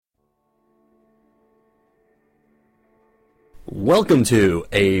Welcome to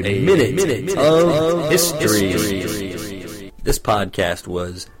a minute of history. This podcast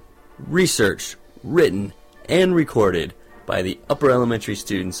was researched, written, and recorded by the upper elementary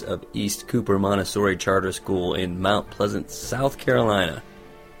students of East Cooper Montessori Charter School in Mount Pleasant, South Carolina.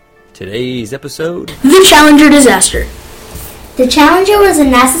 Today's episode: The Challenger Disaster. The Challenger was a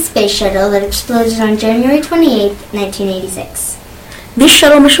NASA space shuttle that exploded on January 28, 1986. This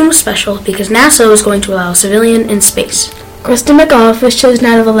shuttle mission was special because NASA was going to allow a civilian in space. Kristen McAuliffe was chosen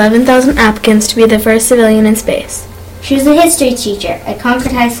out of 11,000 applicants to be the first civilian in space. She was a history teacher at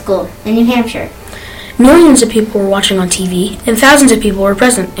Concord High School in New Hampshire. Millions of people were watching on TV, and thousands of people were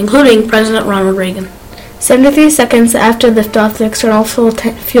present, including President Ronald Reagan. 73 seconds after liftoff, the external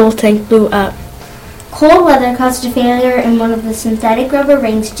fuel tank blew up. Cold weather caused a failure in one of the synthetic rubber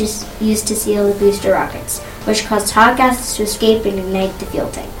rings used to seal the booster rockets, which caused hot gases to escape and ignite the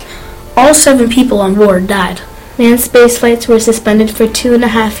fuel tank. All 7 people on board died. Manned space flights were suspended for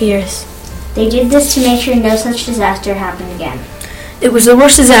 2.5 years. They did this to make sure no such disaster happened again. It was the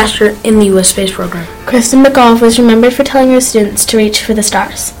worst disaster in the U.S. space program. Kristen McAuliffe was remembered for telling her students to reach for the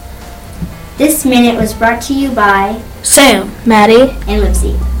stars. This minute was brought to you by Sam, Maddie, and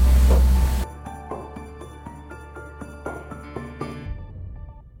Lipsy.